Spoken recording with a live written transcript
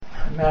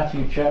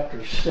Matthew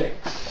chapter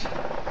 6.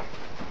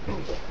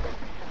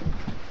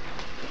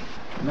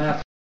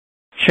 Matthew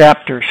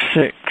chapter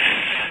 6.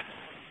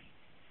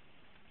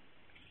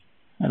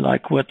 I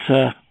like what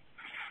the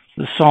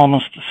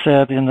psalmist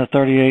said in the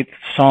 38th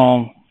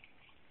Psalm.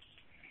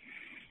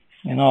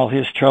 In all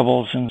his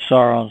troubles and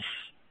sorrows,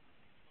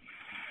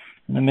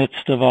 in the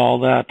midst of all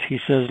that, he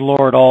says,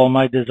 Lord, all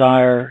my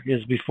desire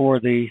is before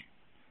thee,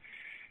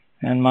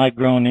 and my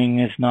groaning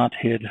is not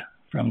hid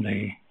from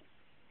thee.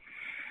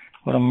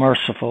 What a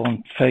merciful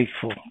and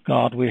faithful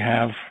God we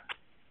have,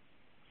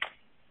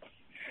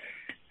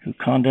 who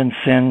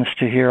condescends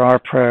to hear our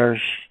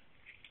prayers,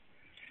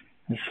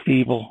 as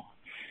feeble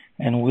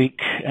and weak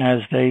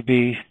as they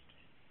be.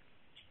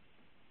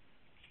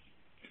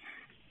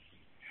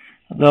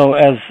 Though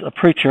as a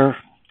preacher,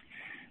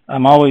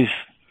 I'm always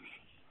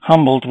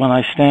humbled when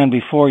I stand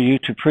before you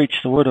to preach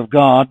the Word of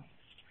God.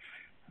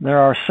 There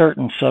are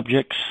certain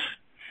subjects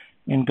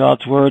in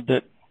God's Word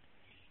that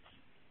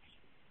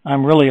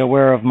I'm really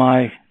aware of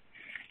my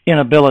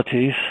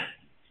inabilities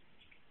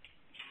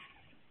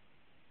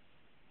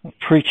of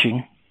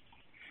preaching,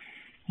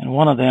 and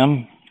one of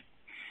them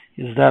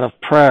is that of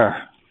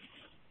prayer.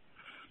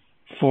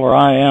 For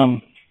I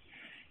am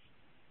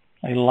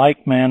a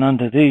like man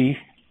unto thee,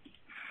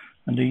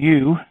 unto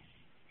you.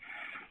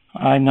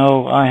 I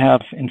know I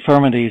have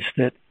infirmities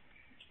that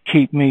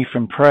keep me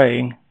from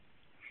praying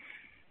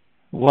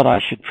what I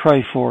should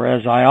pray for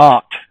as I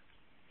ought.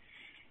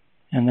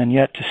 And then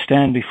yet to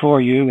stand before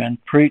you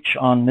and preach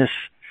on this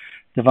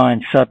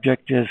divine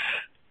subject is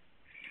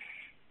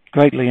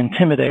greatly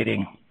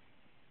intimidating.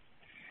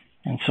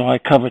 And so I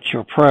covet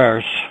your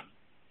prayers.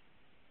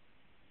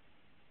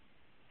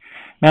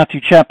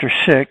 Matthew chapter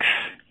 6.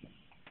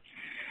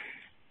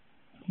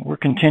 We're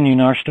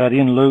continuing our study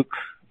in Luke,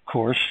 of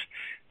course.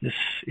 This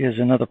is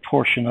another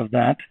portion of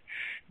that.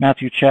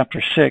 Matthew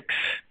chapter 6,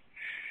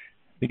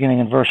 beginning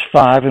in verse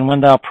 5. And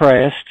when thou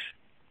prayest,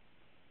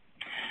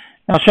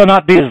 thou shalt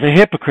not be as the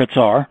hypocrites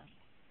are,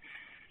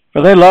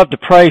 for they love to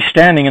pray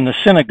standing in the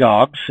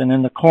synagogues and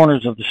in the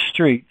corners of the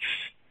streets,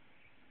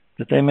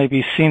 that they may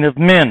be seen of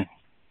men.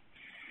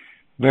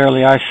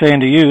 Verily I say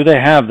unto you, they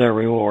have their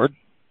reward.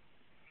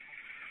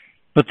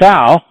 But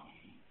thou,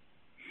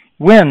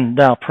 when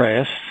thou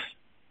prayest,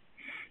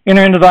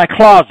 enter into thy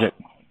closet.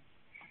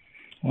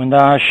 When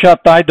thou hast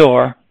shut thy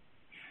door,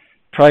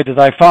 pray to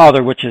thy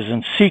Father which is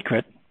in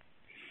secret,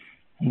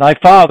 and thy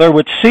Father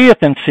which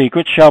seeth in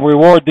secret shall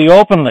reward thee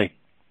openly.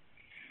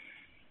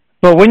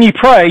 But when ye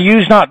pray,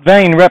 use not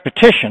vain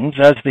repetitions,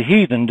 as the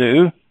heathen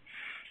do,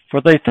 for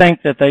they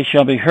think that they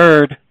shall be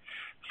heard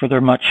for their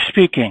much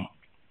speaking.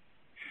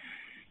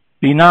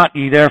 Be not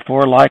ye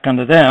therefore like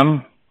unto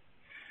them,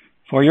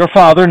 for your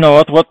Father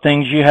knoweth what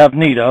things ye have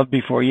need of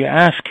before ye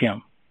ask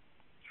him.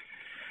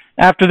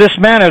 After this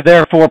manner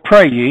therefore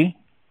pray ye,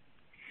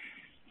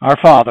 Our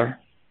Father,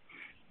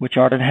 which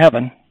art in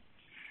heaven,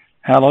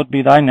 hallowed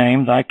be thy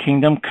name, thy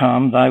kingdom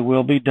come, thy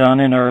will be done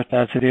in earth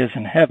as it is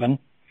in heaven.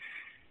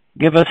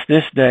 Give us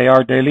this day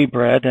our daily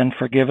bread, and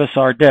forgive us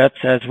our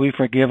debts as we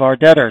forgive our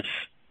debtors.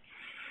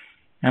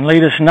 And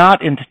lead us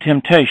not into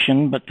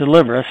temptation, but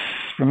deliver us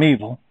from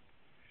evil.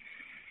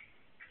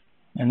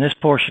 And this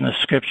portion of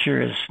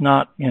Scripture is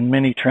not in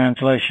many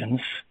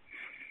translations,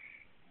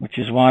 which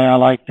is why I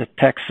like the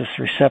Textus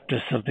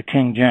Receptus of the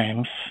King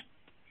James.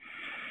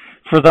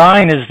 For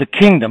thine is the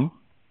kingdom,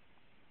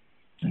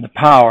 and the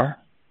power,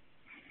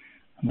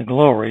 and the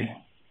glory,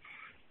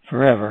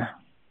 forever.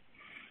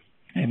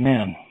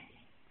 Amen.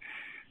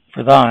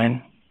 For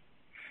thine,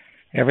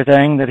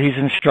 everything that he's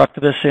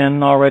instructed us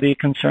in already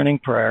concerning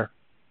prayer,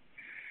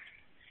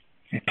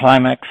 it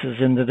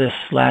climaxes into this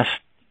last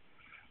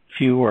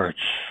few words.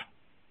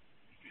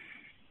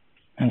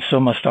 And so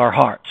must our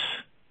hearts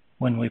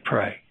when we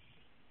pray.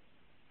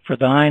 For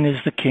thine is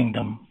the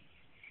kingdom,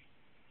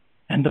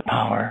 and the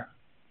power,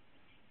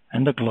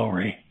 and the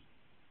glory,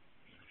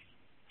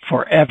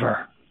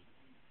 forever.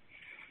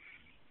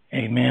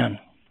 Amen.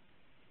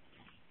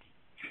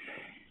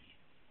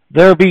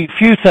 There be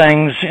few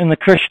things in the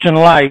Christian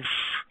life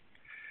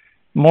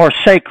more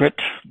sacred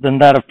than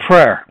that of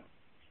prayer.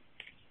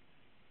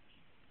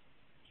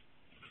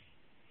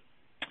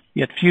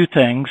 Yet few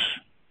things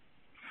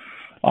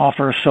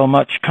offer so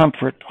much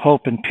comfort,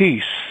 hope, and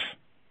peace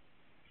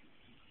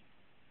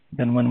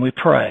than when we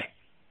pray.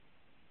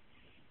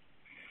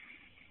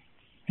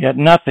 Yet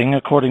nothing,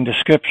 according to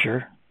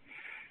Scripture,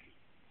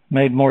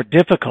 made more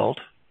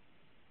difficult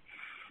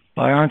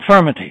by our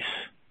infirmities.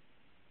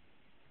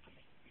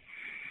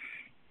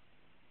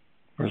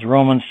 For as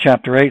Romans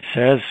chapter 8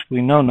 says, we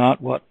know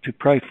not what to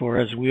pray for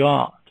as we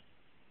ought.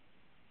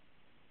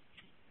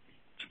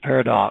 It's a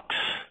paradox.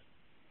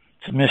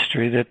 It's a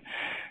mystery that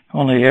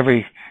only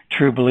every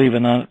true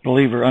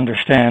believer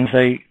understands.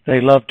 They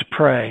love to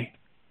pray.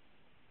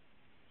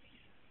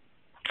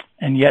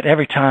 And yet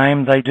every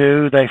time they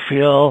do, they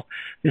feel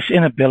this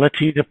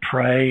inability to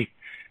pray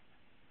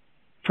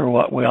for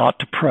what we ought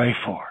to pray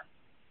for.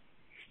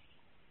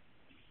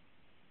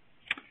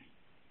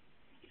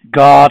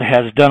 God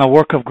has done a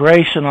work of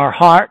grace in our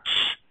hearts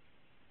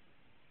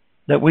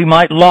that we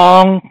might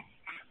long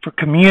for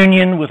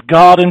communion with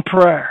God in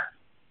prayer.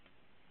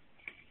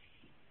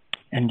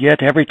 And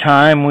yet every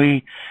time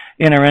we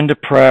enter into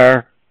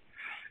prayer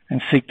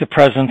and seek the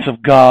presence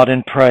of God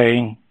in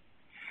praying,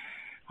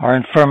 our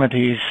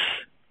infirmities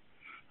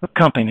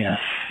accompany us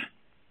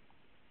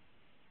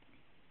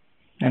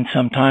and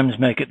sometimes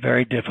make it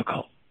very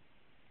difficult.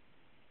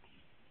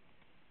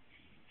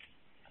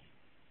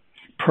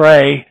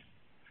 Pray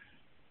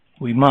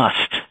we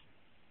must.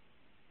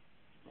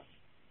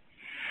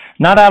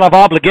 Not out of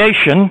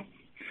obligation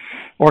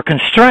or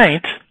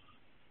constraint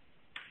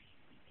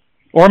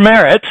or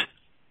merit,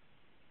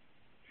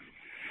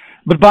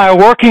 but by a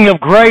working of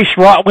grace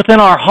wrought within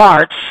our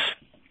hearts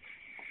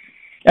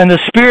and the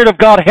Spirit of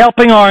God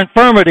helping our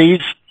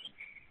infirmities,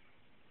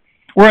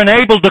 we're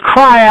enabled to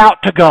cry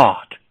out to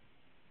God.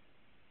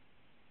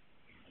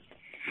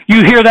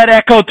 You hear that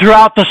echoed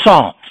throughout the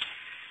Psalms.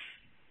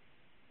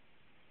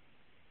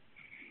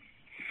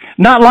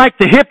 Not like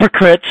the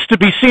hypocrites to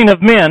be seen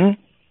of men,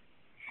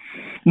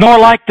 nor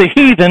like the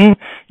heathen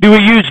do we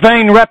use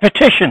vain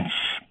repetitions,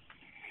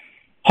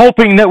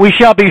 hoping that we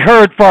shall be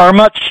heard for our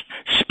much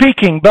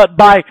speaking, but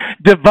by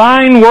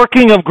divine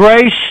working of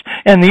grace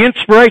and the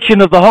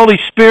inspiration of the Holy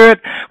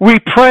Spirit, we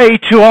pray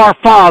to our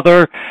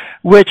Father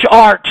which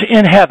art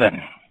in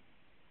heaven.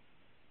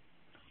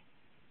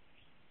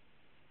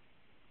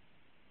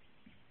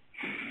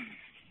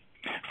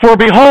 For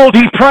behold,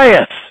 he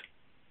prayeth,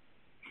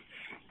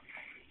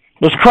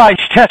 was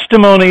Christ's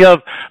testimony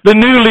of the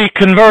newly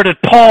converted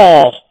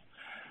Paul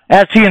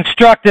as he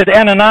instructed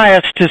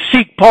Ananias to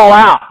seek Paul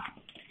out.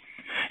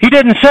 He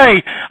didn't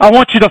say, I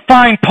want you to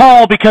find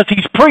Paul because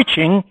he's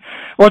preaching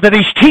or that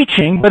he's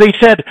teaching, but he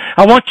said,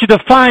 I want you to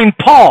find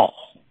Paul,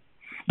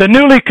 the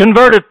newly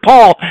converted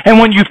Paul, and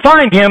when you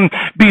find him,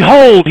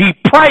 behold, he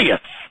prayeth.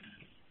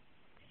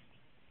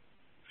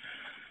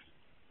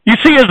 You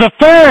see, as a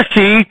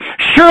Pharisee,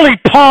 surely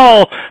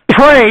Paul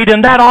prayed,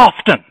 and that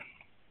often.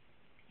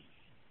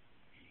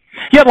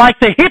 Yet like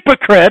the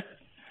hypocrite,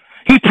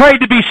 he prayed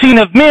to be seen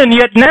of men,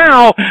 yet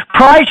now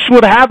Christ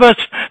would have us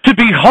to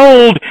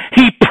behold,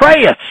 he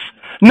prayeth,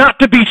 not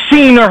to be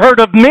seen or heard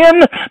of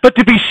men, but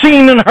to be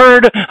seen and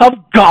heard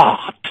of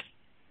God.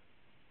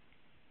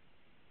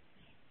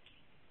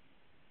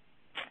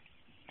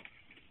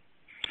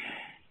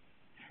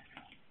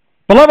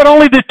 Beloved,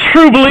 only the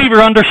true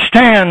believer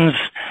understands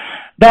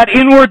that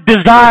inward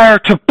desire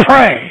to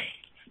pray,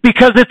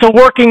 because it's a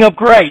working of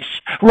grace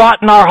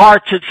wrought in our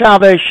hearts at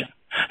salvation.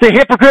 The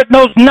hypocrite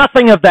knows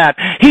nothing of that.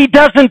 He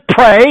doesn't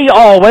pray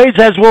always,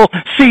 as we'll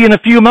see in a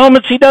few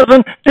moments. He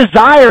doesn't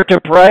desire to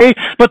pray,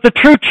 but the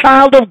true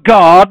child of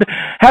God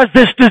has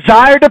this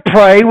desire to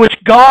pray, which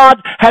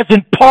God has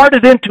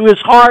imparted into his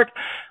heart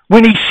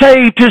when he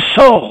saved his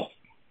soul.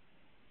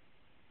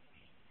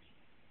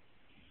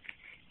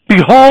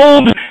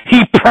 Behold,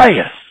 he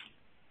prayeth.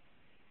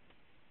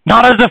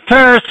 Not as a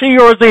Pharisee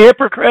or as a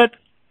hypocrite,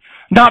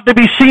 not to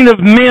be seen of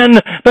men,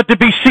 but to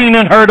be seen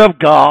and heard of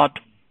God.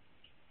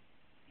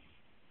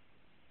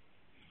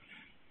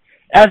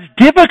 As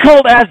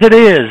difficult as it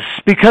is,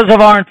 because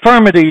of our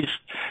infirmities,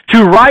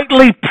 to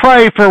rightly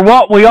pray for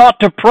what we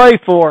ought to pray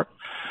for,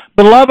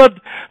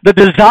 beloved, the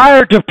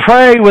desire to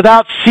pray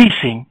without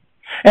ceasing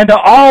and to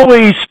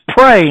always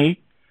pray,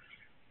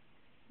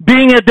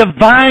 being a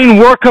divine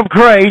work of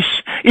grace,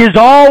 is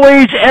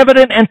always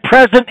evident and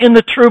present in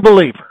the true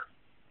believer.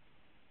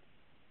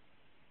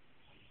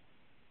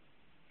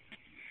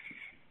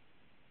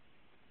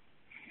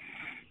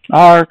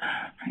 Our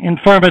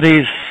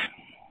infirmities,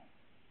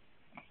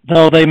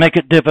 though they make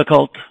it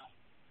difficult,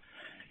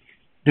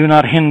 do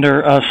not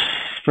hinder us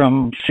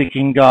from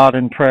seeking God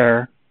in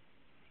prayer.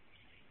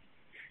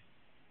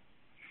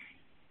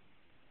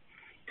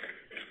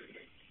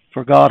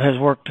 For God has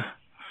worked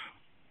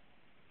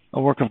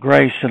a work of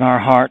grace in our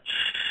hearts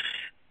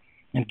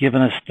and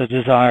given us the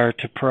desire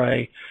to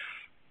pray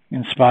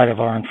in spite of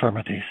our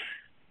infirmities.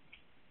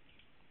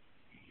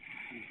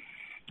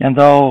 And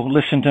though,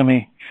 listen to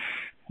me,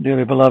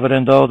 dearly beloved,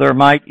 and though there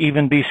might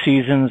even be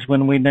seasons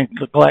when we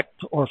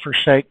neglect or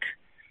forsake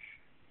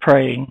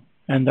praying,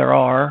 and there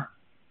are,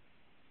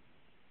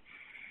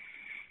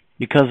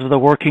 because of the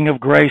working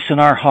of grace in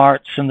our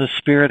hearts and the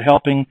Spirit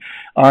helping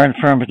our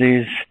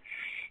infirmities,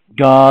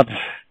 God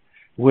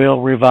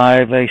will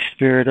revive a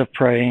spirit of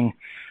praying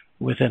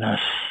within us.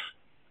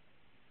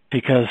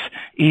 Because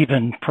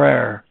even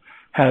prayer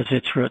has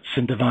its roots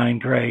in divine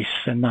grace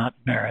and not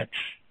merit.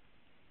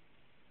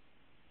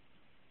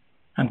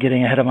 I'm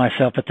getting ahead of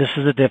myself, but this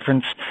is the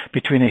difference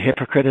between a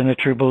hypocrite and a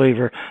true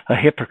believer. A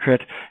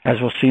hypocrite, as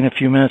we'll see in a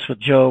few minutes with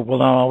Job, will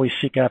not always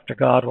seek after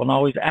God, will not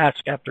always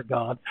ask after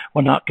God,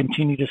 will not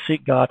continue to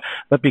seek God.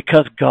 But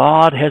because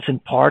God has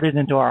imparted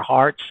into our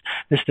hearts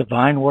this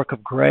divine work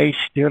of grace,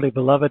 dearly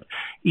beloved,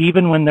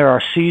 even when there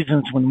are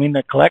seasons when we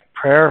neglect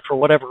prayer for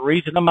whatever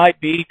reason it might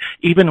be,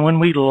 even when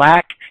we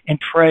lack in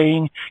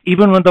praying,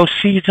 even when those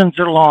seasons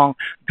are long,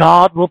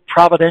 God will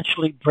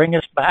providentially bring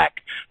us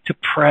back to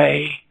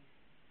pray.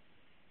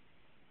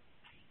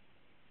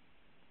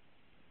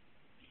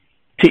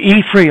 To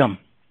Ephraim,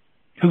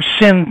 who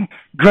sinned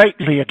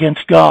greatly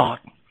against God.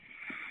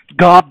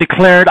 God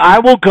declared, I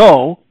will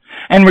go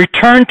and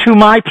return to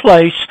my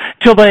place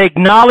till they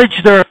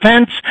acknowledge their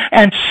offense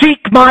and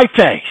seek my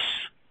face.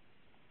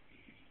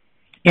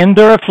 In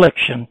their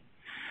affliction,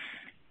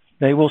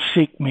 they will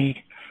seek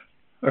me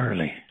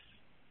early.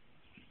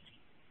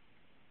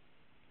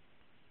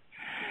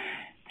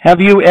 Have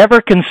you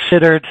ever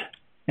considered,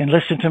 and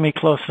listen to me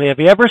closely, have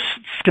you ever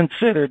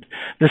considered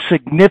the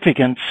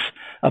significance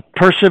of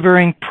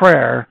persevering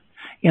prayer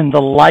in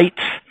the light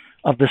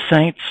of the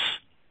saints'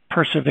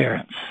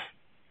 perseverance?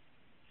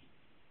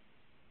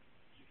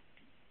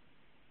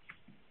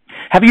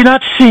 Have you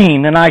not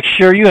seen, and I'm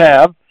sure you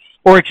have,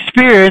 or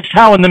experienced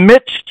how in the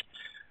midst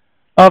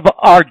of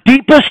our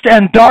deepest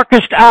and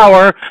darkest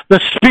hour,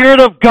 the Spirit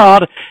of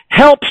God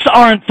helps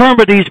our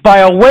infirmities by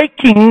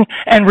awakening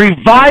and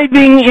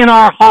reviving in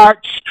our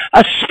hearts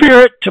a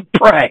spirit to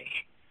pray.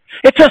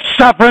 It's a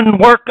sovereign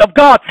work of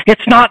God.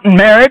 It's not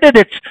merited.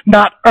 It's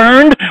not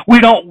earned. We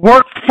don't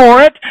work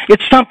for it.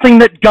 It's something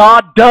that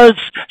God does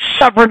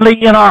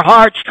sovereignly in our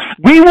hearts.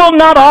 We will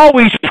not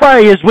always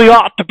pray as we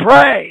ought to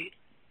pray.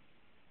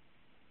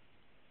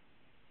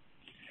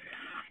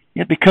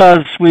 Yet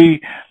because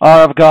we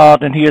are of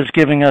God and He is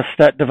giving us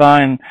that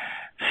divine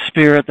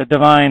Spirit, the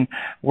divine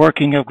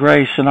working of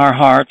grace in our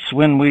hearts,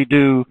 when we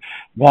do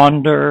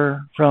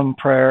wander from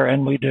prayer,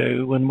 and we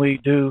do, when we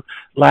do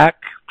lack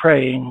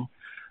praying,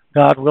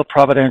 God will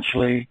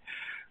providentially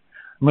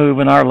move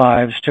in our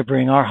lives to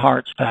bring our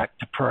hearts back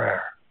to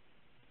prayer.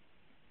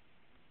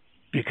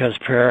 Because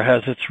prayer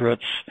has its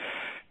roots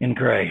in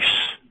grace.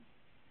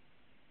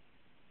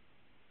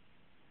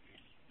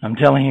 I'm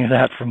telling you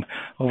that from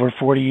over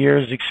 40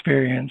 years'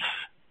 experience.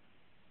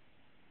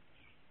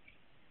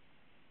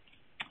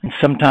 And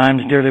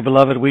sometimes, dearly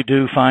beloved, we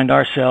do find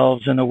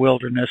ourselves in a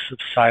wilderness of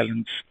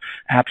silence,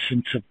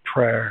 absence of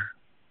prayer.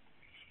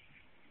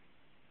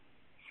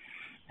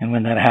 And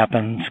when that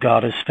happens,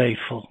 God is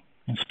faithful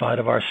in spite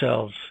of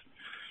ourselves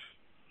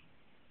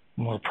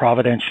and will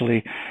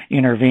providentially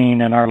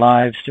intervene in our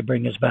lives to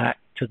bring us back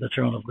to the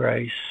throne of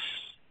grace,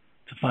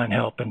 to find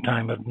help in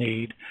time of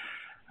need.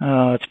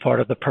 It's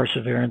part of the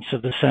perseverance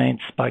of the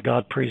saints by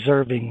God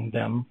preserving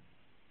them.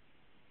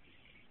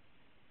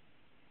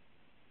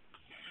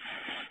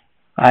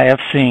 I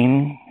have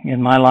seen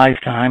in my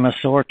lifetime a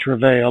sore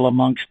travail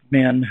amongst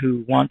men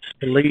who once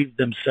believed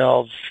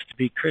themselves to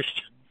be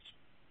Christians,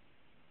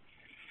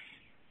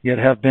 yet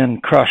have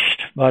been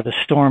crushed by the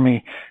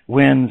stormy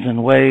winds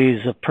and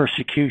waves of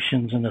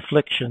persecutions and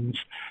afflictions,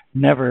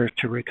 never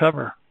to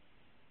recover,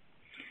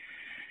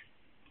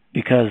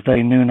 because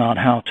they knew not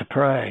how to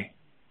pray.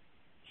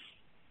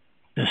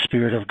 The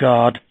Spirit of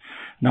God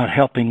not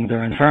helping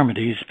their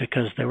infirmities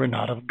because they were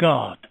not of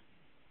God.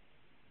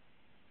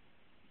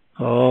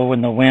 Oh,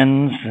 when the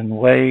winds and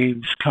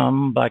waves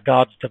come by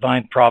God's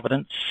divine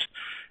providence,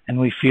 and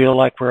we feel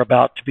like we're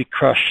about to be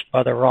crushed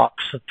by the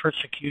rocks of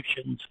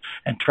persecutions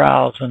and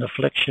trials and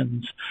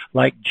afflictions,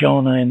 like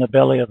Jonah in the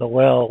belly of the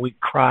whale, we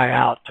cry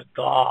out to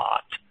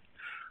God.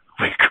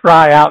 We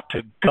cry out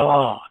to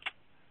God.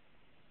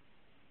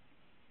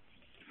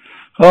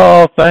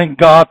 Oh, thank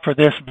God for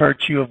this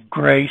virtue of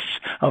grace,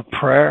 of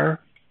prayer.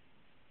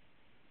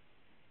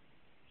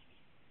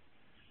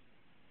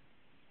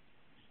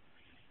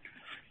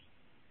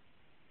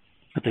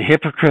 But the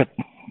hypocrite,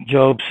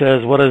 Job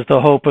says, what is the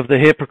hope of the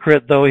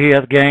hypocrite, though he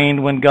hath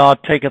gained when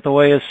God taketh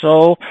away his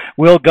soul?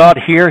 Will God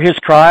hear his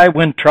cry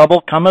when trouble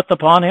cometh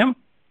upon him?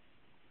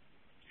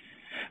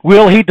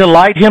 Will he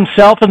delight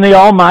himself in the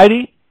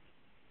Almighty?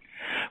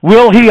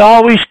 Will he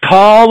always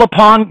call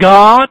upon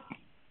God?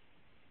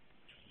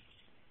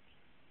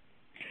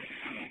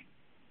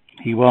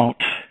 He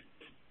won't.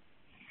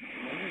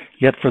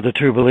 Yet for the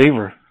true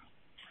believer,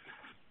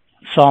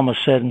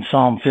 Psalmist said in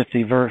Psalm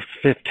 50, verse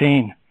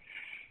 15,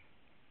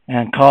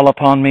 and call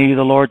upon me,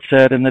 the Lord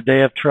said, in the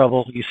day of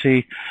trouble. You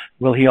see,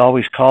 will he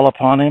always call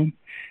upon him?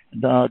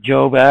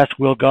 Job asked,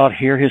 will God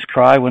hear his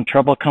cry when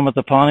trouble cometh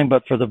upon him?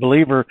 But for the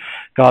believer,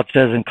 God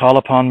says, and call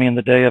upon me in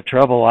the day of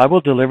trouble. I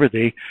will deliver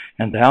thee,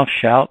 and thou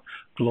shalt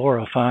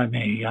glorify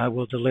me. I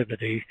will deliver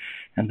thee,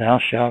 and thou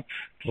shalt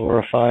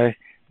glorify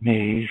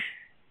me.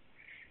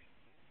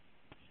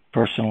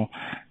 Personal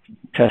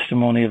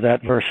testimony of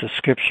that verse of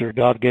Scripture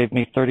God gave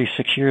me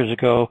 36 years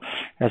ago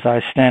as I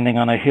was standing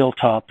on a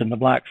hilltop in the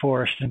Black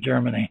Forest in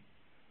Germany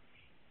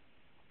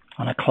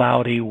on a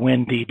cloudy,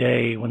 windy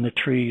day when the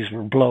trees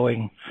were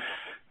blowing.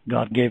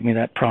 God gave me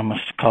that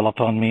promise to call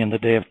upon me in the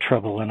day of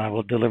trouble, and I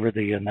will deliver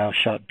thee, and thou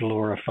shalt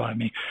glorify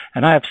me.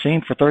 And I have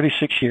seen for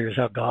 36 years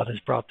how God has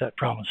brought that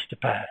promise to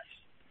pass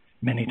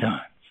many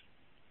times.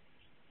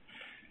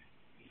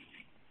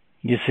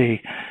 You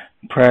see,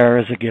 prayer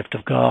is a gift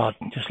of God,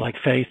 just like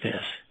faith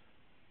is.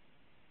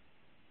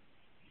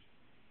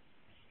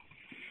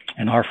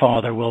 And our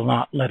Father will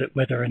not let it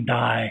wither and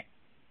die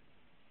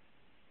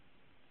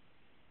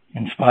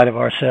in spite of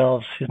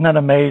ourselves. Isn't that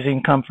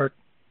amazing comfort?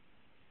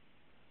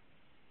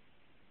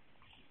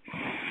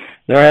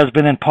 There has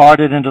been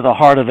imparted into the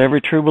heart of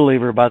every true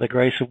believer by the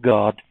grace of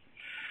God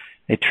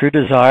a true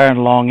desire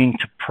and longing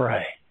to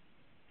pray.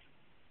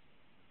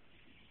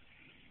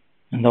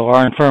 And though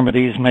our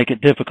infirmities make it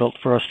difficult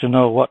for us to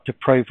know what to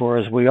pray for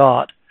as we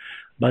ought,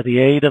 by the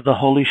aid of the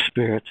Holy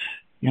Spirit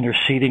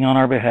interceding on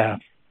our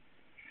behalf,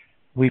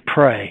 we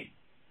pray,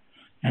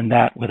 and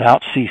that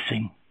without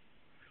ceasing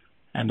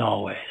and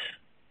always.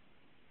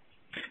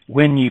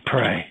 When ye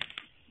pray,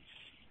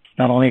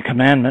 not only a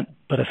commandment,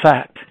 but a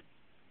fact.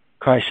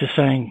 Christ is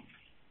saying,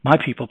 my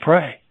people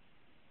pray.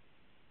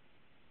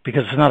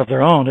 Because it's not of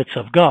their own, it's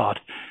of God.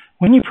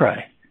 When you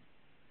pray,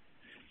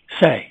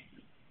 say,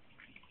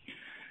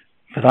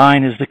 for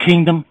thine is the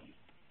kingdom,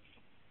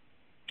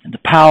 and the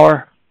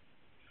power,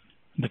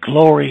 and the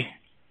glory,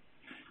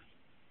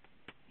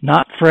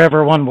 not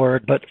forever, one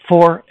word, but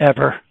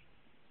forever.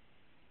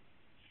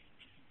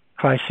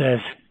 Christ says,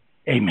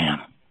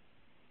 amen.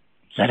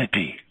 Let it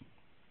be.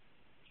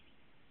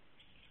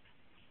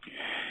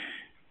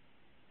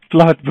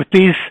 Beloved, with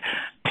these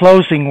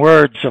closing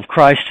words of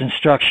Christ's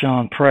instruction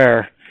on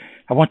prayer,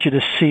 I want you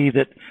to see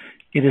that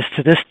it is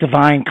to this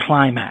divine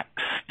climax,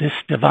 this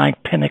divine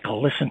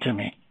pinnacle, listen to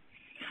me,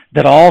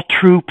 that all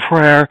true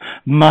prayer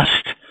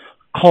must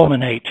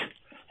culminate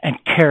and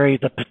carry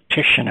the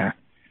petitioner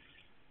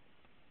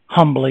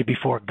humbly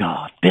before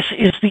God. This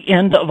is the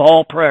end of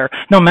all prayer,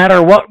 no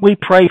matter what we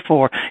pray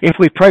for. If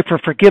we pray for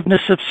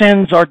forgiveness of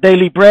sins, our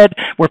daily bread,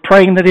 we're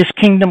praying that His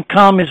kingdom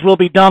come, His will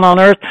be done on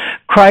earth.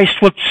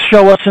 Christ will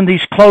show us in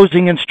these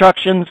closing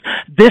instructions.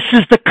 This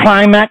is the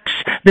climax.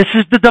 This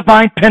is the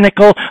divine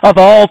pinnacle of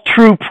all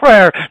true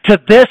prayer. To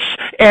this,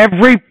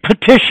 every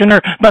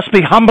petitioner must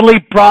be humbly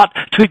brought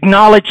to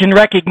acknowledge and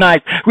recognize,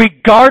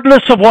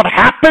 regardless of what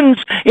happens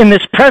in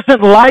this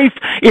present life,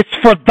 it's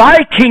for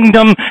thy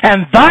kingdom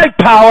and thy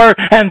power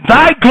and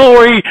thy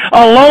glory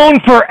alone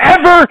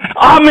forever.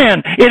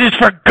 Amen. It is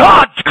for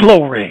God's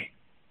glory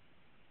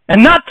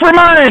and not for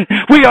mine.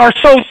 We are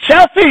so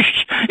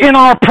selfish in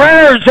our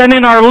prayers and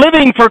in our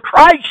living for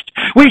Christ.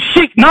 We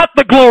seek not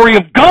the glory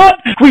of God,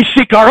 we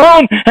seek our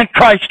own, and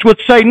Christ would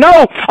say,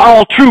 no,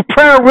 all true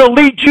prayer will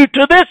lead you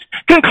to this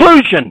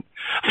conclusion.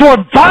 For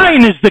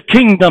thine is the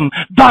kingdom,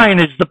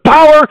 thine is the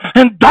power,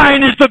 and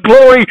thine is the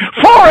glory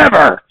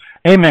forever.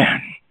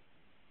 Amen.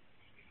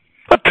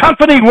 What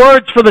comforting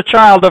words for the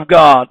child of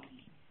God.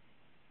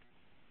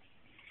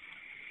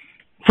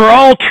 For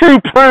all true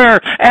prayer,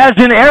 as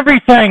in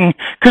everything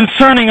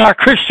concerning our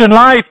Christian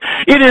life,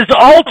 it is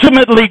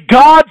ultimately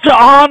God's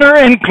honor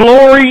and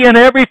glory in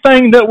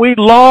everything that we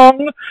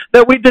long,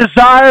 that we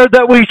desire,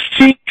 that we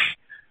seek.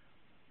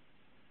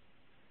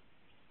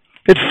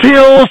 It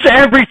fills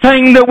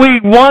everything that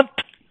we want.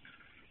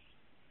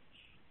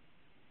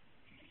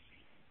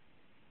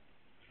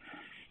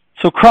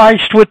 So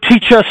Christ would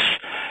teach us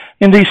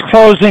in these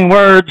closing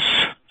words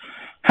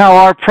how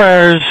our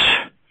prayers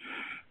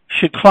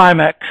should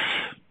climax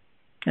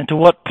and to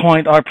what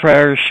point our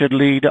prayers should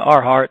lead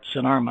our hearts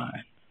and our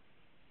minds.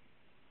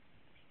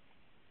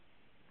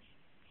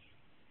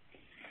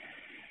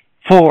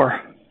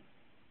 For,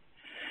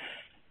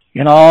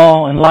 in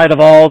light of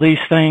all these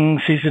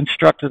things He's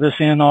instructed us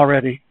in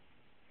already,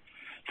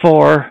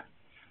 for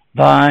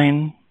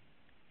thine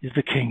is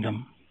the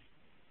kingdom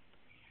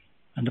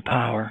and the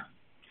power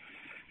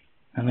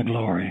and the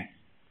glory,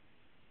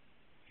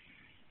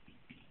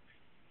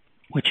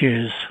 which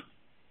is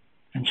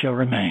and shall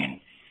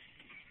remain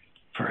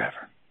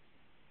forever.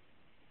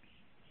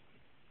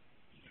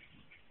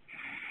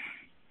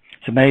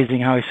 It's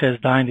amazing how He says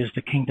thine is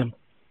the kingdom.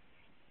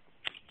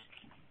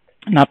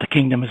 Not the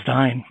kingdom is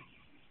thine.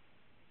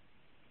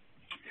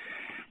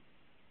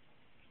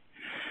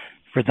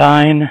 For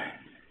thine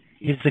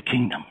is the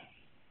kingdom.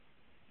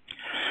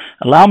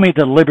 Allow me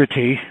the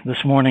liberty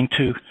this morning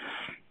to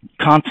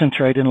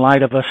concentrate, in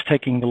light of us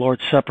taking the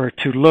Lord's Supper,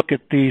 to look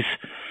at these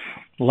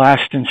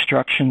last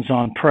instructions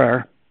on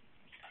prayer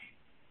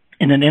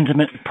in an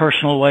intimate and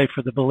personal way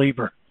for the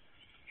believer.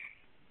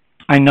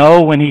 I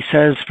know when He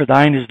says, for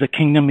thine is the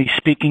kingdom, He's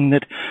speaking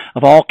that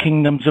of all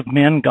kingdoms of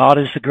men, God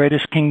is the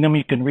greatest kingdom.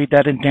 You can read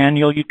that in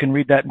Daniel. You can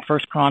read that in 1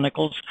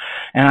 Chronicles.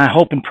 And I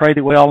hope and pray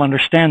that we all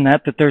understand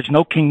that there's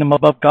no kingdom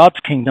above God's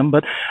kingdom.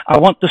 But I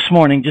want this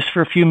morning, just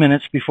for a few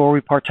minutes before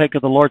we partake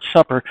of the Lord's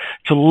Supper,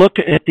 to look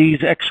at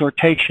these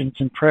exhortations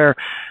in prayer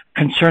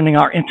concerning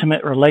our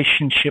intimate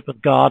relationship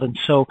with God. And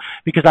so,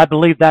 because I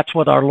believe that's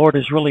what our Lord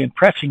is really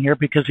impressing here,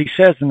 because He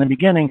says in the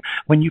beginning,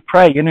 when you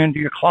pray, enter into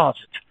your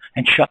closet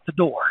and shut the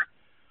door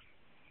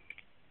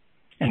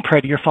and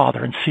pray to your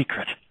Father in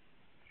secret.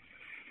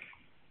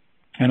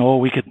 And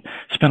we could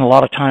spend a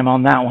lot of time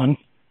on that one.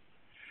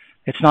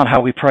 It's not how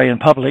we pray in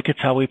public,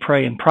 it's how we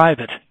pray in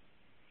private.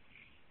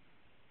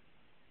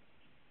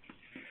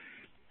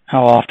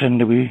 How often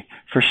do we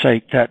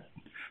forsake that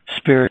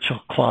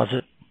spiritual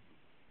closet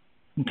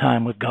and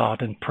time with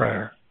God in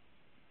prayer?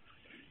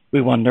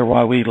 We wonder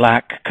why we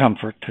lack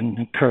comfort and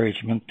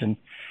encouragement and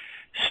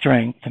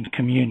strength and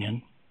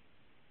communion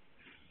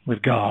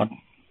with God.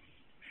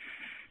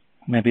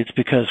 Maybe it's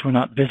because we're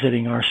not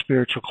visiting our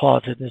spiritual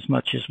closet as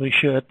much as we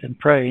should and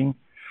praying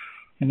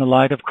in the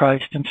light of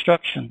Christ's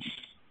instructions.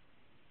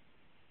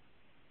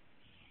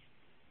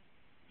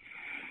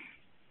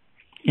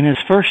 In His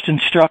first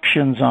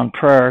instructions on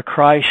prayer,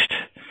 Christ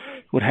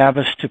would have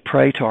us to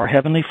pray to our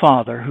Heavenly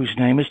Father, whose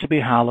name is to be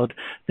hallowed,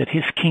 that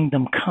His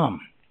kingdom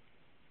come,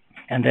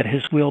 and that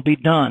His will be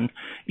done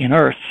in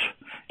earth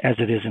as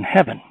it is in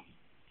heaven.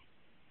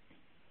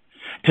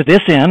 To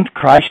this end,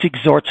 Christ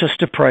exhorts us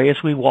to pray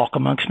as we walk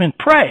amongst men.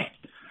 Pray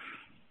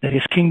that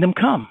His kingdom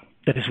come,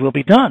 that His will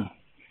be done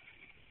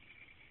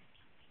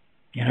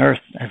in earth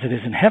as it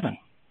is in heaven.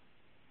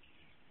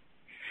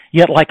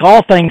 Yet, like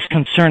all things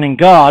concerning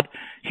God,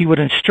 He would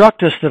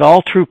instruct us that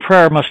all true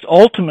prayer must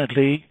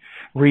ultimately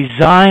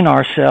resign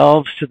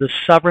ourselves to the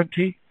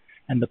sovereignty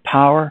and the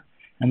power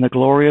and the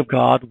glory of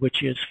God,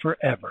 which is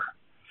forever.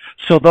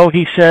 So though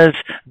He says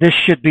this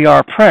should be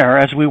our prayer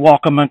as we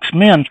walk amongst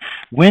men,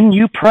 when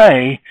you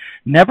pray,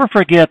 never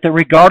forget that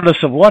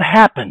regardless of what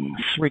happens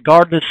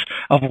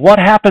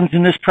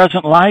in this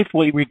present life,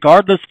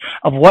 regardless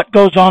of what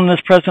goes on in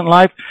this present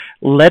life,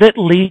 let it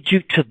lead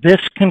you to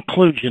this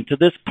conclusion, to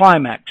this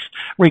climax.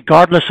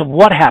 Regardless of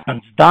what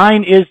happens,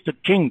 thine is the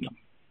kingdom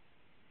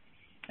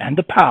and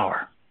the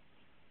power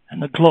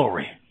and the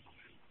glory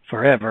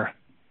forever.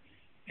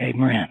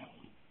 Amen.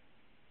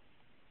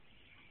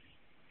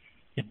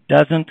 It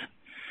doesn't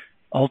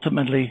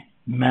ultimately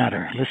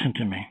matter. Listen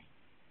to me.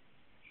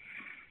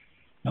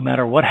 No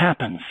matter what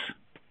happens,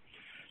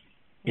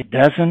 it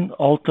doesn't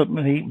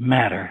ultimately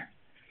matter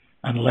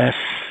unless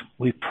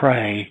we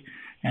pray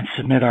and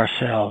submit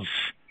ourselves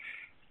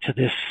to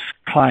this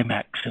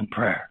climax in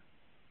prayer.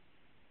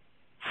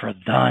 For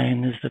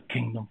thine is the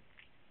kingdom.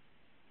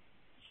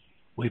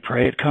 We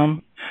pray it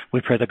come.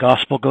 We pray the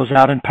gospel goes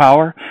out in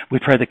power. We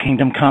pray the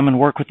kingdom come and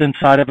work within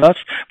inside of us.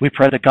 We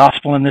pray the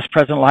gospel in this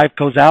present life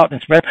goes out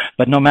and spread.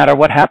 But no matter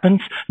what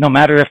happens, no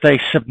matter if they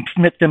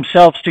submit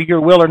themselves to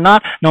your will or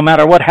not, no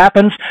matter what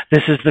happens,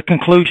 this is the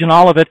conclusion,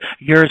 all of it.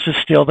 Yours is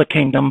still the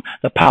kingdom,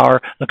 the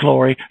power, the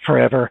glory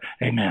forever.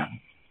 Amen.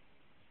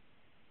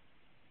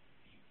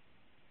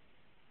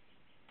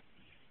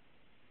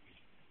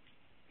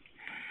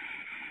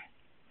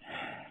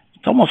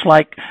 It's almost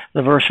like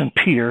the verse in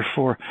Peter,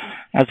 for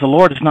as the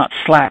Lord is not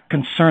slack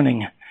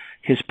concerning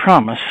His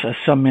promise, as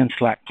some men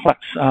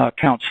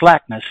count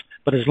slackness,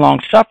 but is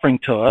long-suffering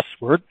to us,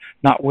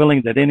 not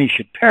willing that any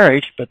should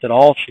perish, but that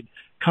all should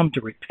come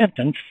to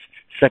repentance.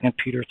 2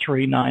 Peter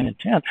 3, 9, and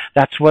 10.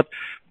 That's what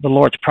the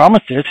Lord's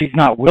promise is. He's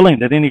not willing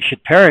that any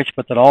should perish,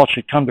 but that all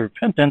should come to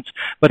repentance.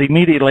 But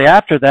immediately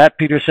after that,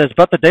 Peter says,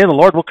 but the day of the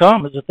Lord will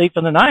come as a thief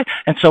in the night.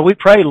 And so we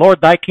pray,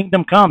 Lord, thy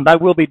kingdom come, thy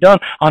will be done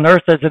on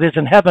earth as it is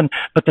in heaven.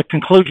 But the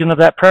conclusion of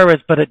that prayer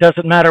is, but it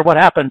doesn't matter what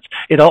happens.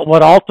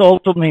 What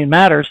ultimately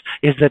matters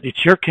is that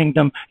it's your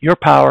kingdom, your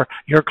power,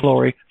 your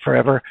glory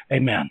forever.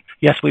 Amen.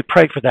 Yes, we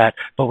pray for that,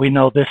 but we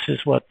know this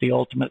is what the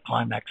ultimate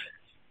climax is.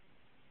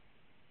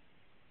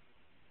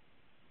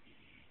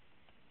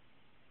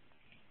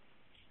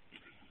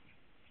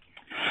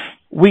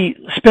 We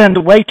spend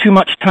way too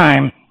much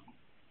time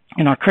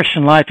in our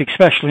Christian life,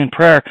 especially in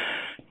prayer,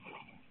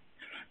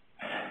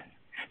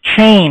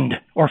 chained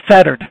or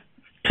fettered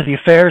to the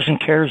affairs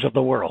and cares of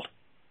the world.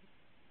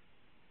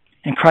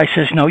 And Christ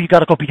says, no, you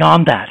got to go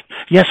beyond that.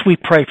 Yes, we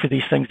pray for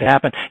these things to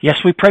happen.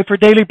 Yes, we pray for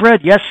daily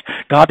bread. Yes,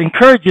 God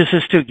encourages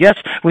us to. Yes,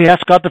 we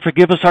ask God to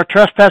forgive us our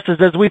trespasses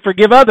as we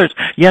forgive others.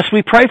 Yes,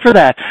 we pray for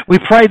that. We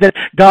pray that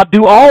God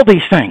do all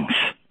these things.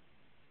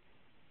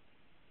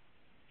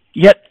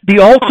 Yet the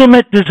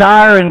ultimate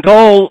desire and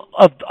goal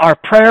of our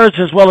prayers,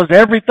 as well as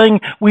everything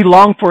we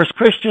long for as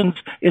Christians,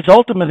 is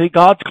ultimately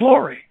God's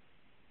glory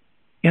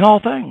in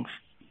all things.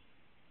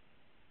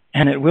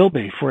 And it will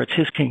be, for it's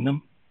His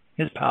kingdom,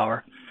 His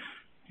power,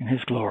 and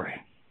His glory.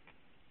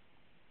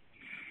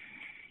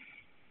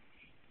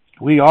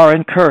 We are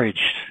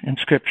encouraged in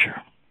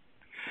Scripture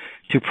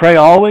to pray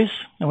always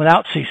and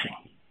without ceasing,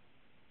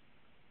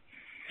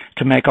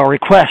 to make our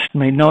request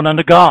made known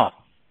unto God,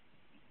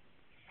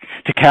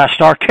 to cast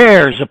our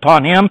cares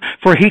upon Him,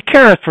 for He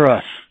careth for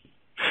us,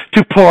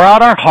 to pour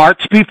out our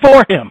hearts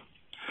before Him.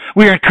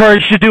 We are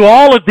encouraged to do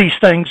all of these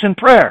things in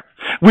prayer.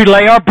 We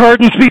lay our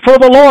burdens before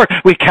the Lord.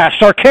 We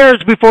cast our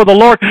cares before the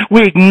Lord.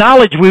 We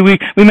acknowledge, we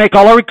make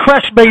all our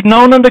requests made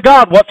known unto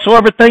God.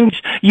 Whatsoever things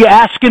you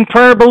ask in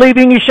prayer,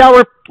 believing you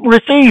shall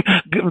receive.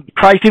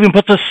 Christ even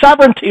puts a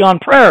sovereignty on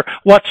prayer.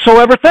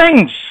 Whatsoever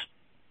things.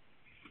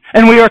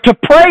 And we are to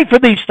pray for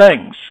these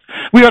things.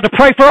 We are to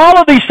pray for all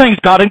of these things.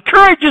 God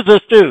encourages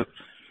us to.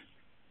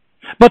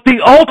 But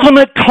the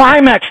ultimate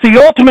climax,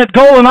 the ultimate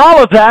goal in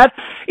all of that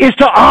is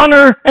to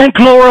honor and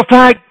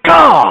glorify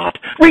God,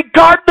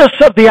 regardless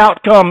of the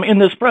outcome in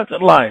this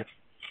present life.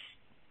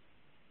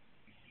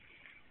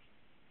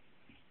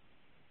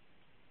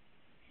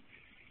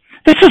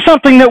 This is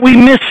something that we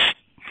miss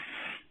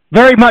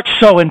very much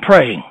so in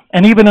praying,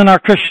 and even in our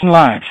Christian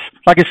lives.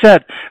 Like I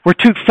said, we're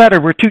too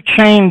fettered, we're too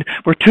chained,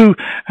 we're too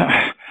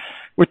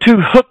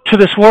hooked to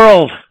this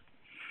world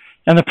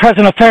and the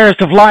present affairs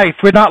of life.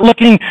 We're not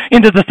looking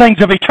into the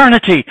things of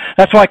eternity.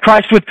 That's why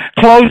Christ would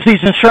close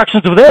these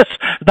instructions with this: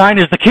 thine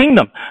is the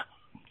kingdom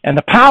and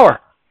the power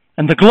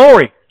and the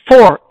glory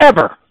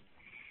forever,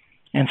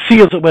 and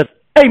seals it with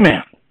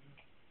amen.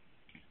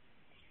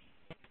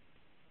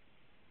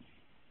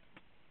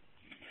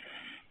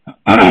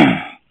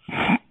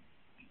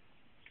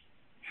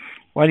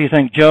 Why do you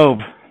think Job,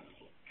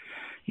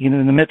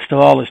 even in the midst of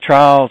all his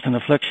trials and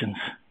afflictions,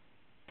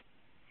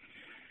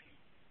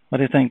 why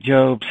do you think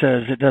Job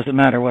says it doesn't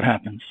matter what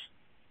happens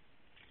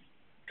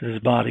to his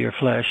body or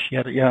flesh,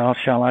 yet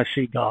shall I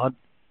see God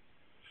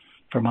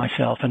for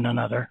myself and none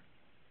other?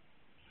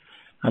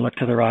 I look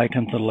to the right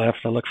and to the left,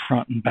 I look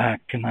front and back,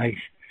 and I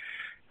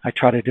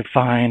try to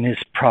define his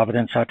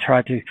providence. I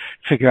try to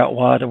figure out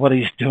what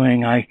he's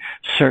doing. I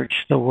search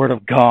the Word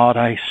of God.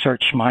 I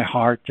search my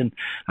heart, and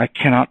I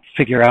cannot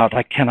figure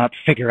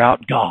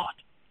out God.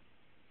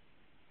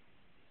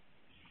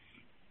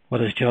 What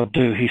does Job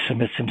do? He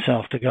submits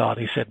himself to God.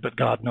 He said, but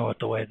God knoweth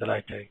the way that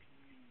I take.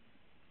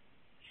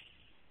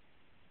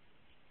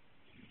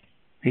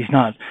 He's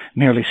not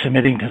merely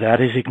submitting to that.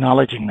 He's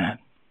acknowledging that.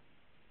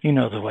 He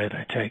knows the way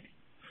that I take.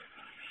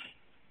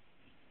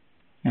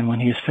 And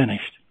when he is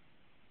finished,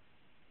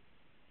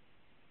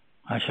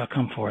 I shall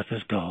come forth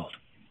as gold.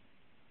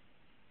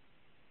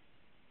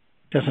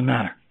 Doesn't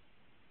matter.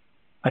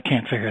 I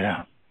can't figure it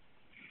out.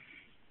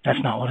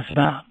 That's not what it's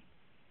about.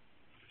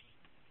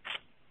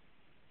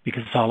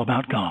 Because it's all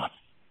about God.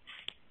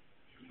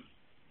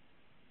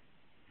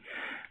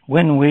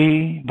 When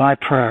we, by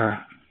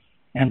prayer,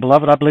 and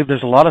beloved, I believe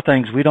there's a lot of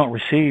things we don't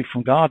receive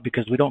from God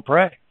because we don't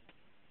pray.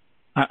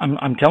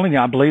 I'm telling you,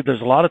 I believe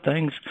there's a lot of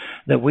things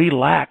that we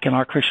lack in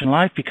our Christian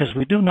life because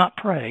we do not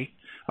pray.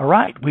 All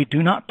right, we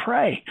do not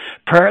pray.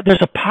 Prayer,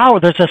 there's a power,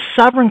 there's a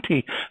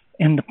sovereignty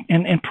in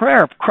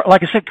prayer.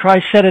 Like I said,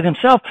 Christ said it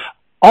himself.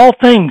 All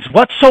things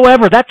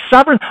whatsoever, that's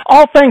sovereign.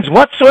 All things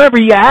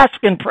whatsoever ye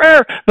ask in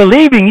prayer,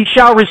 believing ye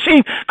shall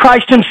receive.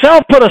 Christ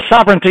himself put a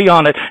sovereignty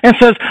on it and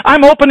says,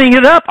 I'm opening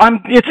it up.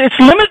 It's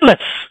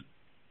limitless.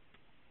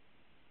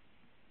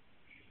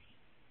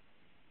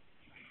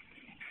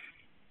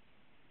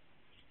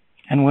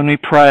 And when we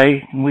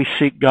pray and we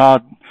seek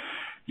God's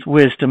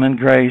wisdom and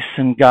grace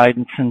and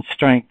guidance and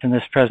strength in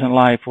this present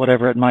life,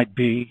 whatever it might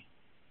be,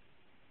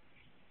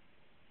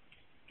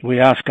 we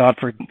ask God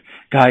for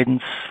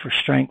guidance, for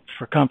strength,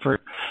 for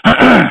comfort.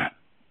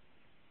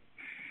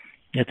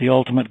 Yet the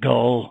ultimate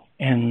goal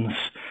ends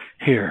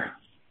here.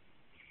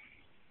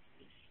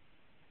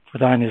 For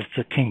thine is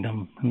the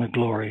kingdom and the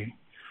glory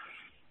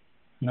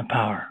and the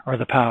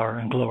power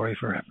and glory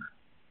forever.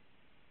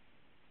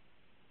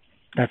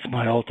 That's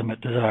my ultimate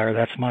desire.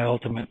 That's my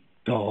ultimate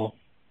goal.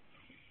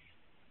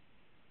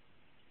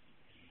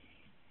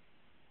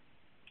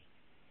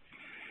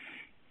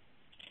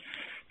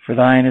 For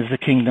thine is the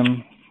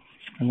kingdom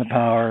and the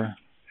power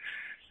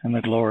and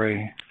the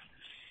glory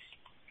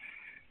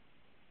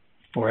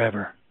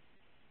forever.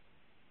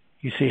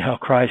 You see how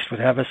Christ would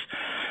have us.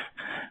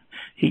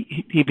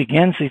 He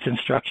begins these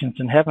instructions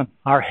in heaven.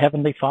 Our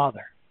heavenly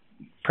Father,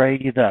 pray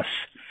ye thus.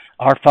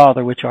 Our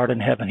Father which art in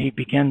heaven. He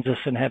begins us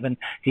in heaven.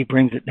 He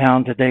brings it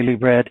down to daily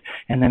bread.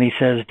 And then he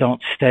says,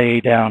 don't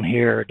stay down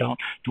here. Don't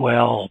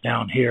dwell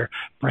down here.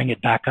 Bring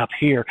it back up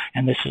here.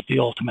 And this is the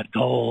ultimate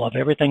goal of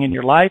everything in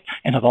your life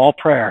and of all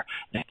prayer,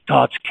 that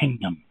God's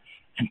kingdom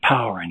and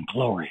power and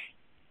glory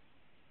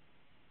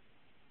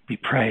be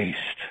praised.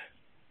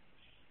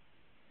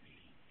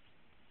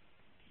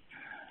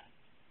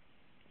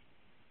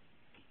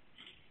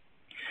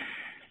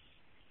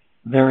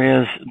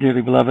 There is,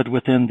 dearly beloved,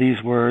 within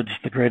these words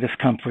the greatest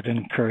comfort and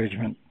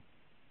encouragement.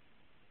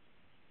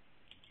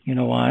 You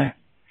know why?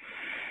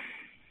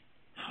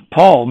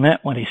 Paul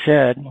meant when he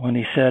said,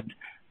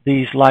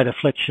 these light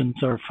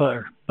afflictions are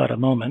for but a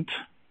moment,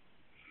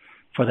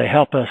 for they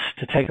help us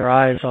to take our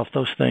eyes off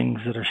those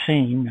things that are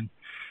seen and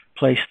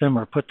place them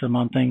or put them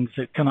on things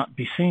that cannot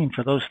be seen,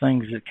 for those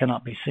things that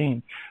cannot be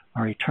seen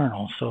are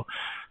eternal. So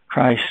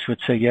Christ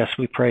would say, yes,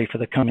 we pray for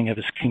the coming of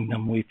his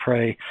kingdom. We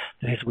pray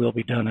that his will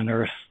be done on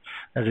earth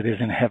as it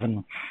is in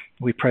heaven.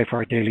 We pray for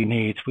our daily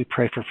needs. We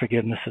pray for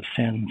forgiveness of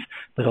sins.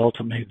 But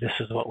ultimately, this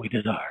is what we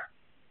desire.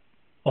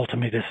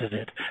 Ultimately, this is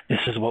it. This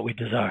is what we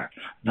desire.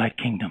 Thy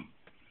kingdom,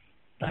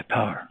 thy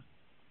power,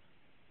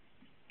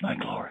 thy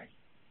glory,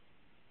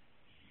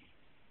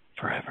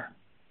 forever.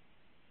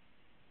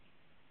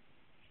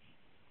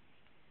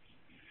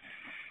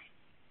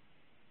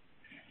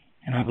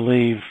 And I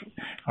believe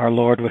our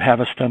Lord would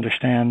have us to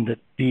understand that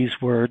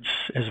these words,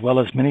 as well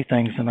as many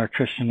things in our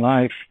Christian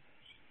life,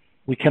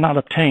 we cannot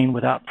obtain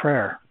without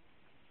prayer.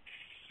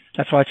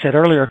 That's why I said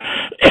earlier,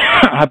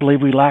 I believe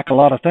we lack a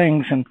lot of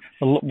things, and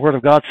the Word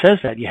of God says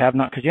that. You have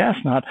not because you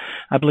ask not.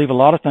 I believe a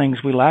lot of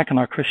things we lack in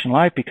our Christian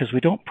life because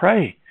we don't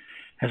pray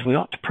as we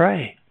ought to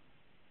pray.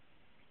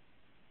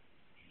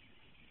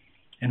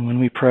 And when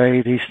we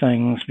pray these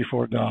things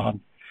before God,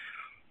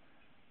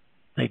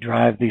 they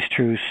drive these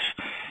truths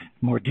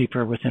more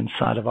deeper within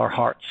inside of our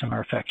hearts and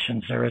our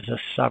affections. There is a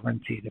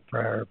sovereignty to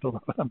prayer. But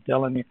I'm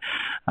telling you,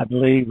 I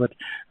believe what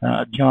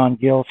John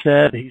Gill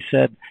said. He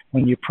said,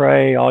 when you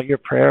pray, all your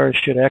prayers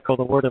should echo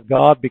the Word of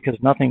God,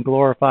 because nothing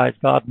glorifies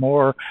God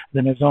more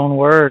than his own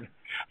Word.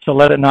 So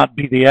let it not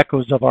be the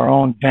echoes of our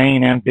own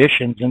vain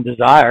ambitions and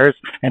desires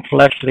and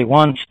fleshly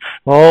wants.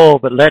 Oh,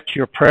 but let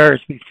your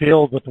prayers be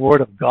filled with the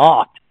Word of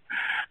God.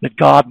 that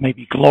God may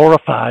be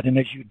glorified. And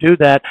as you do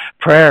that,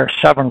 prayer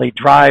sovereignly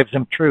drives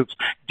them truths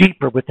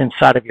deeper within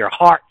inside of your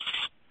hearts.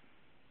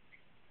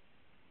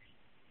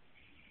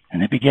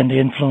 And they begin to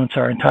influence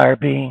our entire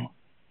being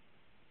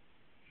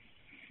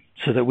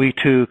so that we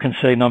too can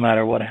say, no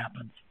matter what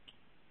happens,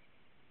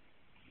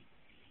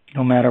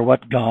 no matter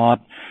what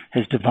God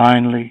has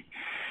divinely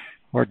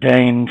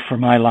ordained for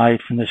my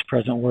life in this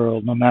present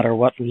world, no matter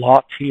what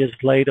lot He has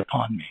laid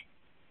upon me,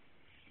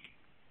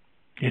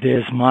 it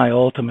is my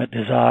ultimate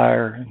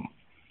desire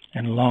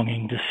and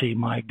longing to see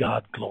my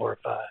God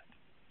glorified.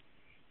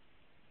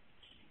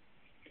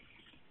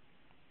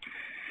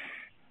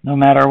 No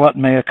matter what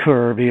may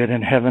occur, be it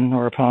in heaven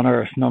or upon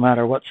earth, no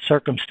matter what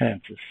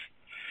circumstances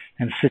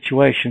and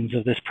situations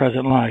of this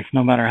present life,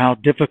 no matter how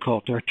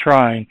difficult or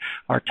trying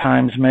our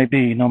times may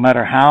be, no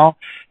matter how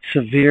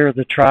severe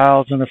the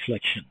trials and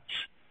afflictions,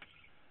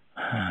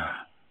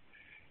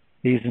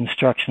 these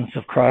instructions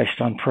of Christ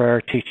on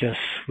prayer teach us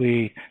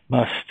we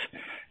must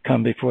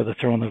come before the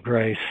throne of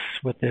grace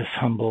with this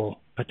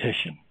humble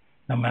petition.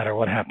 No matter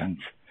what happens,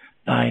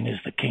 thine is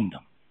the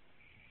kingdom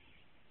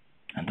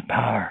and the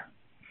power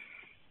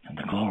and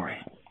the glory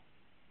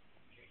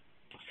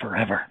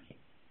forever.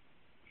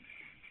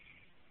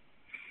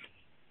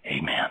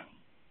 Amen.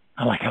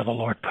 I like how the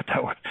Lord put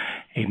that word.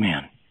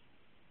 Amen.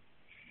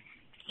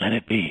 Let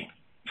it be.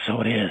 So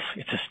it is.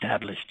 It's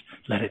established.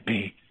 Let it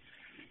be.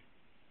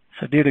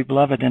 So, dearly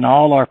beloved, in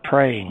all our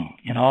praying,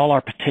 in all our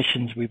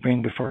petitions we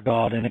bring before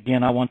God, and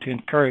again, I want to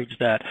encourage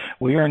that.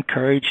 We are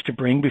encouraged to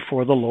bring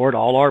before the Lord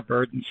all our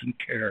burdens and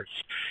cares.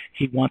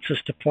 He wants us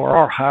to pour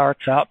our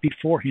hearts out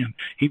before Him.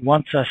 He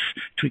wants us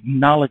to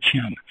acknowledge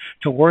Him,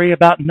 to worry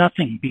about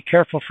nothing, be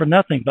careful for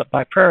nothing, but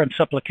by prayer and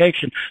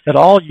supplication, that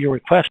all your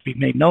requests be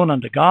made known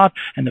unto God,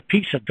 and the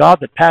peace of God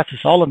that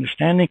passes all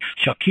understanding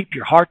shall keep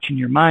your hearts and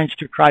your minds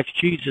through Christ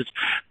Jesus.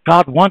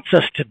 God wants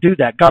us to do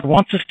that. God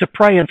wants us to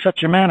pray in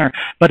such a manner.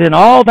 But in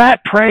all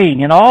that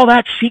praying, in all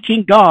that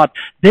seeking God,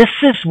 this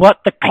is what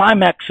the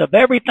climax of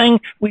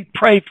everything we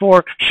pray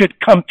for should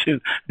come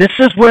to. This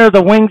is where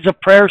the wings of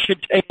prayer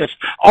should take us,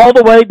 all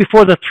the way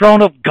before the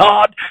throne of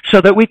God, so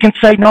that we can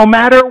say, no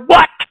matter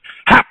what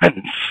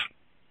happens,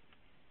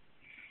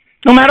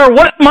 no matter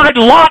what my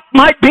lot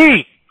might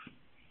be,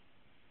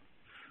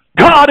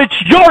 God,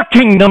 it's your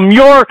kingdom,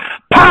 your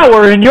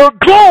power, and your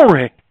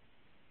glory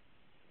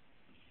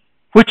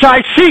which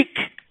I seek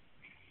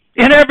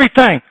in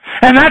everything.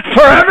 And that's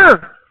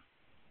forever.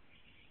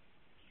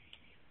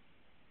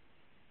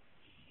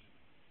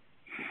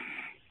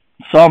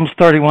 Psalms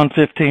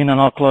 31:15, and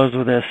I'll close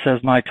with this,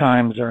 says, my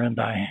times are in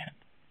thy hand.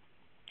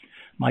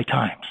 My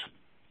times.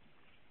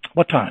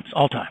 What times?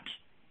 All times.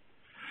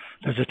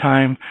 There's a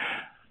time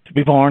to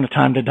be born, a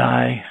time to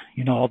die.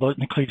 You know, all those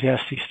in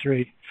Ecclesiastes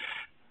 3.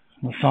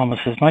 The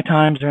psalmist says, my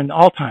times are in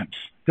all times.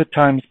 Good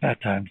times, bad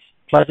times.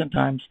 Pleasant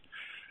times,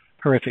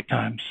 horrific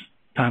times.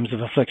 Times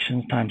of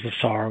affliction, times of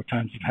sorrow,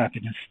 times of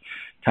happiness,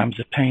 times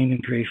of pain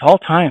and grief. All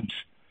times.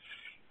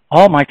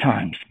 All my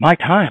times. My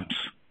times.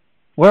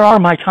 Where are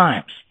my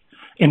times?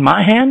 In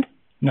my hand?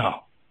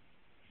 No.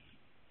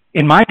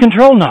 In my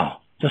control?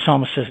 No. The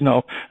psalmist says,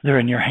 no, they're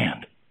in your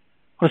hand.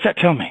 What does that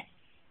tell me?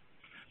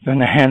 They're in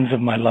the hands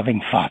of my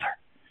loving Father,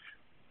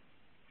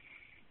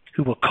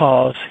 who will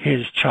cause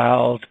His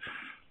child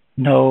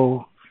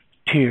no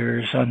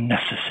tears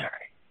unnecessary.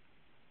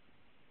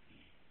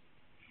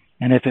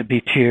 And if it be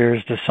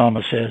tears, the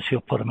psalmist says,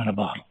 He'll put them in a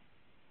bottle.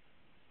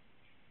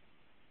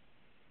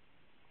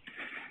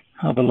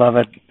 Oh,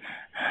 beloved,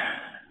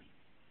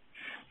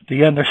 do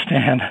you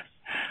understand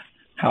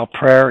how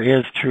prayer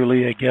is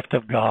truly a gift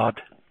of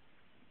God?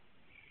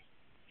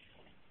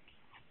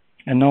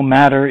 And no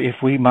matter if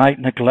we might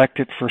neglect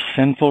it for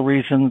sinful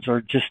reasons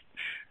or just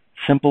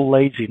simple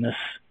laziness,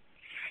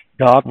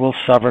 God will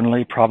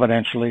sovereignly,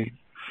 providentially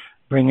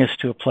bring us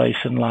to a place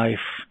in life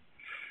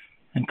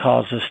and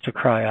cause us to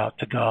cry out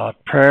to God.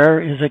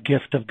 Prayer is a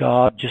gift of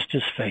God, just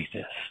as faith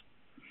is.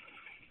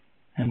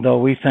 And though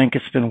we think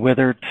it's been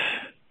withered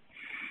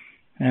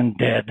and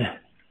dead,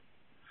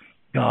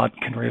 God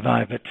can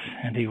revive it,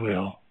 and He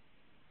will.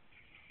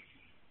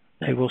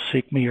 They will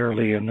seek me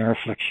early in their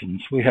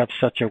afflictions. We have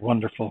such a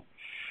wonderful,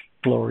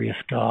 glorious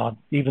God.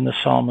 Even the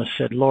psalmist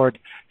said, Lord,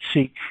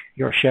 seek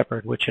your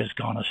shepherd which has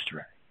gone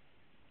astray.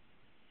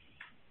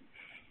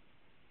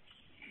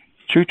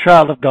 True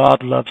child of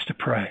God loves to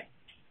pray.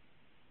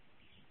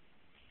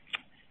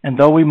 And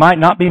though we might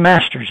not be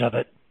masters of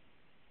it,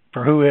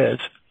 for who is,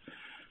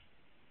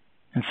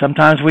 and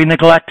sometimes we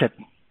neglect it,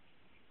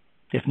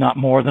 if not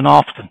more than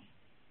often,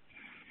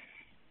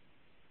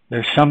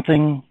 there's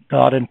something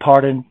God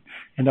imparted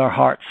in our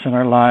hearts and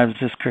our lives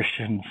as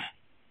Christians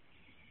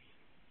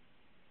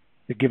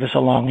that give us a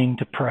longing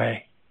to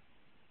pray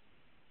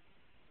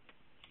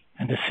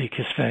and to seek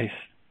His face.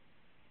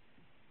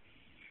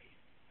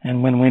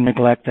 And when we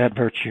neglect that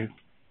virtue,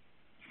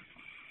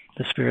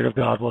 the Spirit of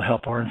God will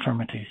help our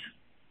infirmities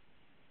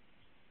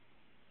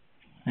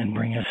and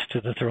bring us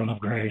to the throne of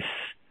grace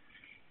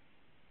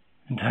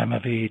in time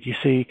of need. You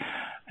see,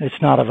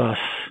 it's not of us,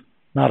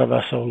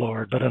 O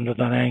Lord, but under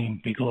thy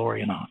name be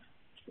glory and honor.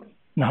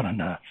 Not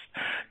enough.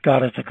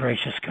 God is a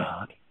gracious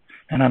God.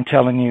 And I'm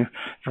telling you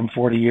from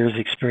 40 years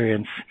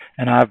experience,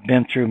 and I've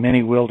been through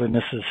many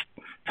wildernesses,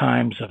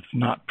 times of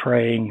not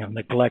praying, of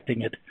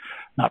neglecting it,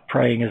 not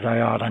praying as I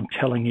ought. I'm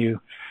telling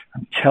you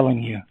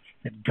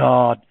that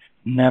God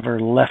never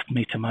left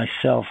me to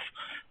myself,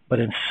 but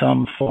in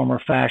some form or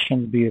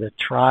fashion, be it a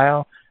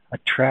trial, a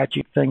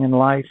tragic thing in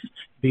life,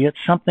 be it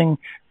something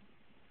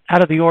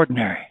out of the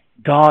ordinary,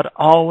 God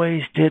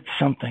always did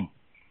something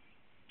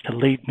to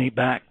lead me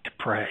back to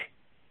pray.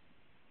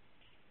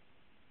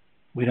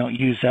 We don't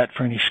use that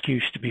for an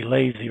excuse to be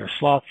lazy or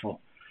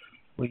slothful.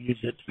 We use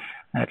it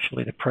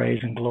actually to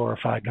praise and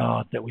glorify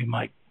God, that we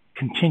might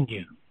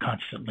continue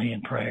constantly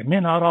in prayer.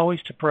 Men ought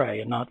always to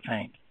pray and not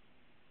faint.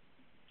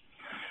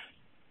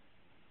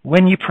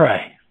 When you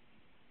pray,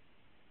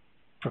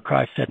 for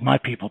Christ said, my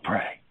people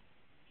pray.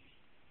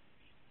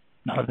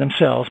 Not of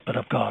themselves, but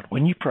of God.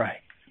 When you pray,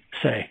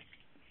 say,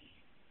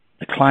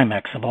 the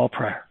climax of all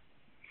prayer.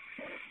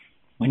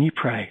 When you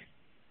pray,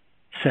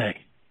 say,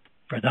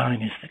 for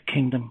thine is the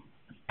kingdom,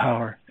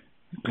 power,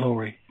 and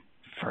glory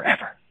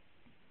forever.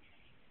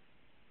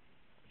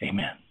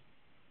 Amen.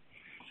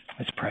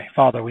 Let's pray.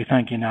 Father, we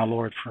thank you now,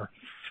 Lord, for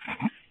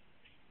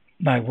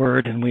thy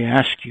word, and we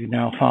ask you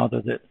now,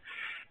 Father, that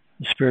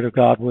the Spirit of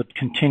God would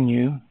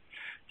continue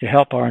to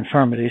help our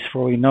infirmities,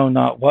 for we know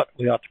not what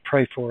we ought to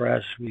pray for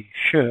as we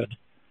should.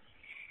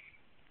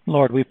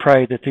 Lord, we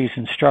pray that these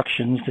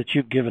instructions that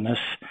you've given us,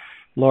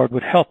 Lord,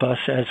 would help us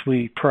as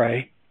we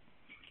pray.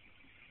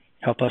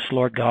 Help us,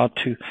 Lord God,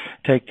 to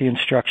take the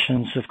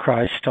instructions of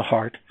Christ to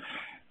heart.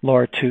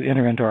 Lord, to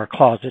enter into our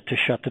closet, to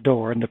shut the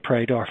door, and to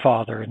pray to our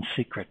Father in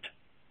secret.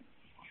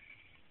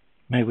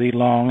 May we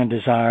long and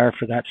desire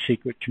for that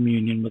secret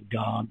communion with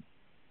God,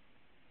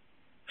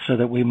 so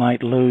that we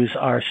might lose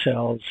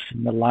ourselves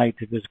in the light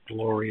of his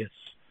glorious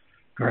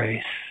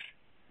grace.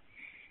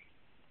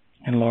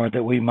 And Lord,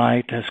 that we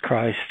might, as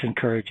Christ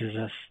encourages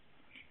us,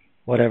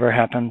 whatever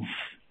happens,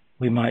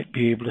 we might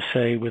be able to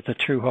say with a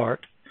true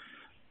heart,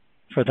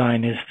 for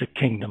thine is the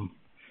kingdom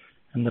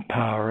and the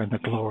power and the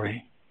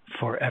glory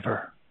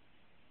forever.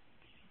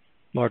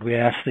 Lord, we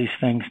ask these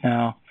things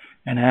now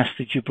and ask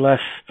that you bless,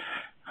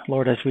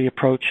 Lord, as we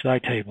approach thy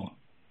table.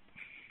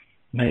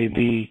 May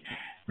we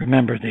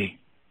remember thee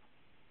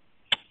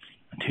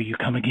until you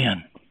come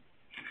again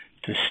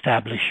to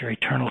establish your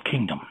eternal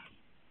kingdom.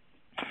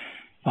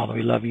 Father,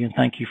 we love you and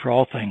thank you for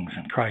all things.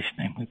 In Christ's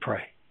name we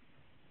pray.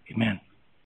 Amen.